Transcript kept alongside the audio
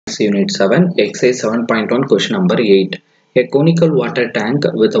Unit 7, Exercise 7.1, question number 8. A conical water tank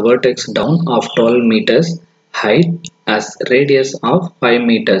with a vertex down of 12 meters height has radius of 5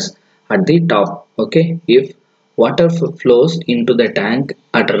 meters at the top. Okay, if water flows into the tank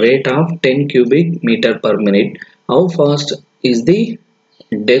at a rate of 10 cubic meter per minute, how fast is the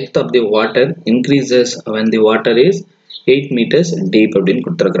depth of the water increases when the water is 8 meters deep அப்படின்னு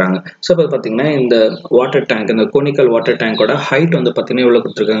கொடுத்துருக்காங்க. So இப்போ பார்த்தீங்கன்னா இந்த water tank, இந்த conical water டேங்கோட height வந்து பார்த்தீங்கன்னா எவ்வளோ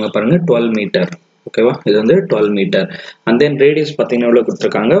கொடுத்துருக்காங்க பாருங்க, 12 மீட்டர். ஓகேவா, இது வந்து 12 மீட்டர். அண்ட் தென் ரேடியஸ் பார்த்தீங்கன்னா எவ்வளோ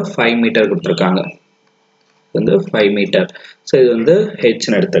கொடுத்துருக்காங்க, 5 மீட்டர் கொடுத்துருக்காங்க. இது வந்து 5 மீட்டர். ஸோ இது வந்து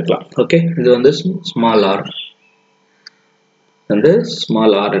ஹெச்னு எடுத்துக்கலாம். ஓகே, இது வந்து ஸ்மால் ஆர், வந்து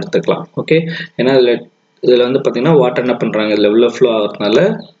ஸ்மால் ஆர் எடுத்துக்கலாம். ஓகே, ஏன்னா இதில் வந்து பார்த்தீங்கன்னா வாட்டர் என்ன பண்ணுறாங்க, இதில் உள்ள ஃப்ளோ ஆகிறதுனால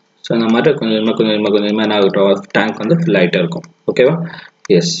ஸோ இந்த மாதிரி கொஞ்சமாக என்ன ஆகட்டும், டேங்க் வந்து ஃபில் ஆகிட்டே இருக்கும். ஓகேவா,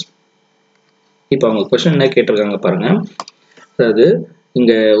 எஸ். இப்போ அவங்க கொஸ்டின் என்ன கேட்டிருக்காங்க பாருங்கள், அதாவது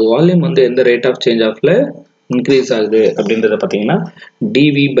இங்கே வால்யூம் வந்து எந்த ரேட் ஆஃப் சேஞ்ச் ஆஃப்ல இன்க்ரீஸ் ஆகுது அப்படின்றத பார்த்தீங்கன்னா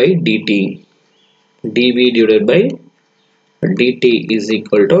TV by DD, TV divided by DD is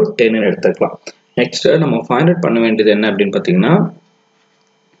equal to 10 எடுத்துக்கலாம். நெக்ஸ்ட் நம்ம ஃபைண்ட் அவுட் பண்ண வேண்டியது என்ன அப்படின்னு பார்த்தீங்கன்னா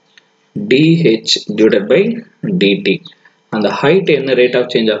dH divided by dt. அந்த height என்ன rate of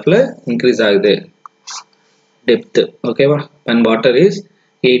change ஆஃப்ல increase ஆகுது, depth. ஓகேவா, when water is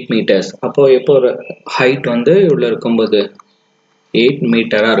 8 meters, அப்போ எப்போ height வந்து இவ்வளோ இருக்கும்போது 8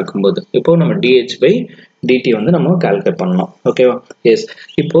 மீட்டராக இருக்கும்போது இப்போ நம்ம dH by dt வந்து நம்ம கால்குலேட் பண்ணணும். ஓகேவா, எஸ்.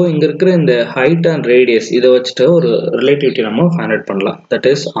 இப்போ இங்கே இருக்கிற இந்த height and radius இதை வச்சுட்டு ஒரு ரிலேட்டிவிட்டி நம்ம ஃபைண்ட் அவுட் பண்ணலாம். That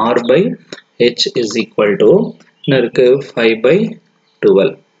is r by h is equal to என்ன இருக்கு, 5 by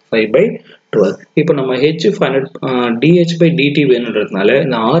 12. 5 by 12. இப்போ நம்ம h dH by dt வேணுன்றதுனால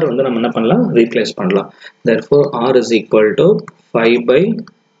இந்த r வந்து நம்ம என்ன பண்ணலாம், ரீப்ளேஸ் பண்ணலாம். therefore r is equal to 5 by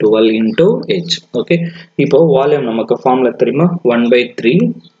 12 into h. Okay, இப்போ வால்யூம் நமக்கு ஃபார்முலா தெரியுமா, 1 by 3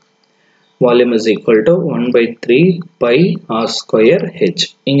 volume is equal to 1 by 3 pi r square h.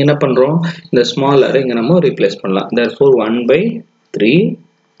 இங்க என்ன பண்றோம், இந்த ஸ்மால் r இங்க நம்ம ரீப்ளேஸ் பண்ணலாம். therefore 1 by 3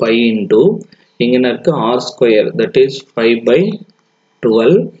 pi into இங்க என்ன இருக்கு, r square, that is 5 by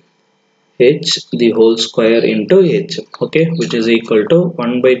 12 h the whole square into h. okay, which is equal to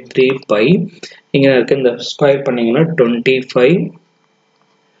 1 by 3 pi இங்க இருக்க இந்த ஸ்கொயர் பண்ணீங்கன்னா 25,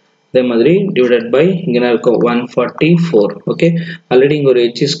 அதே மாதிரி divided by இங்க இருக்க 144. ஓகே, ஆல்ரெடி இங்க ஒரு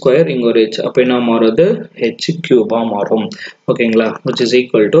h ஸ்கொயர், இங்க ஒரு h, அப்ப என்ன மாறுது, h கியூபா மாறும். ஓகேங்களா, which is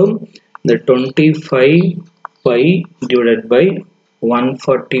equal to the 25 pi divided by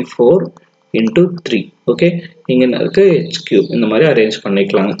 144 into 3. Okay, இங்க இருக்க h cube இந்த மாதிரி அரேஞ்ச்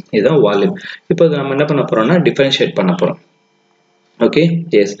பண்ணிக்கலாம். இதுதான் வால்யூம். இப்போ நம்ம என்ன பண்ண போறோம்னா டிஃபரன்ஷியேட் பண்ண போறோம். Okay,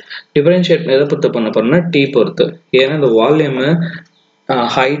 S. டிஃபரன்ஷியேட் எதை பொறுத்து பண்ண போறோம்னா t பொறுத்து. ஏன்னா இந்த volume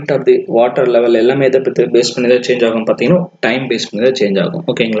height of the water level எல்லாமே எதை பற்றி பேஸ் பண்ணி தான் சேஞ்ச் ஆகும் பார்த்தீங்கன்னா டைம் பேஸ் பண்ணி தான் சேஞ்ச் ஆகும்.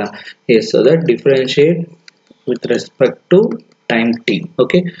 ஓகேங்களா, S. So that differentiate with respect to time t.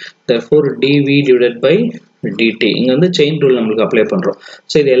 okay, therefore dv divided by dt இங்க வந்து செயின் ரூல் நமக்கு அப்ளை பண்றோம்.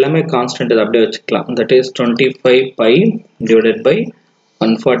 சோ இது எல்லாமே கான்ஸ்டன்ட், அதை அப்படியே வச்சுக்கலாம். that is 25 pi divided by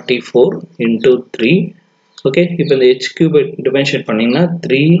 144 into 3. Okay, இப்போ இந்த h cube டிஃபரன்ஷியேட் பண்ணீங்கன்னா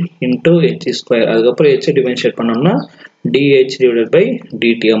 3 into h ஸ்கொயர், அதுக்கப்புறம் h டிஃபரன்ஷியேட் பண்ணோம்னா dh divided by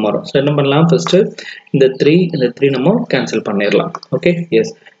dt மாறும். ஸோ என்ன பண்ணலாம், ஃபர்ஸ்ட் இந்த 3 நம்ம கேன்சல் பண்ணிடலாம். Okay,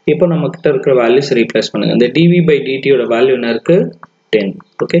 S. இப்போ நம்ம கிட்ட இருக்கிற வேல்யூஸ் ரீப்ளேஸ் பண்ணுங்க. இந்த dv by dt ஓட வேல்யூ என்ன இருக்கு, 10.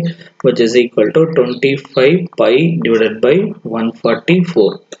 Okay, which is equal to 25 pi divided by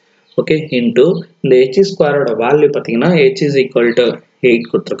 144. Okay, into இந்த h ஸ்கொயர் ஓட வேல்யூ பார்த்தீங்கன்னா h is equal to 8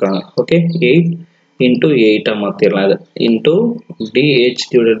 கொடுத்துருக்காங்க. ஓகே, 8 into 8 மாத்திரலாம், இது into dh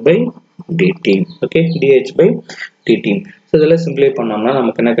divided by dt. Okay, dh by dt. So இதெல்லாம் சிம்பிளை பண்ணோம்னா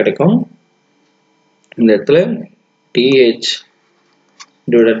நமக்கு என்ன கிடைக்கும், இந்த இடத்துல dh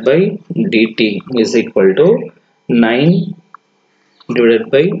divided by dt is equal to 9 divided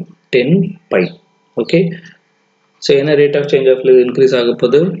by 10 pi. okay, so என்ன rate of change of increase ஆக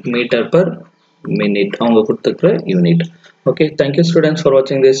போகுது, meter per minute அவங்க கொடுத்திருக்கிற unit. okay, thank you students for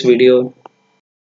watching this video.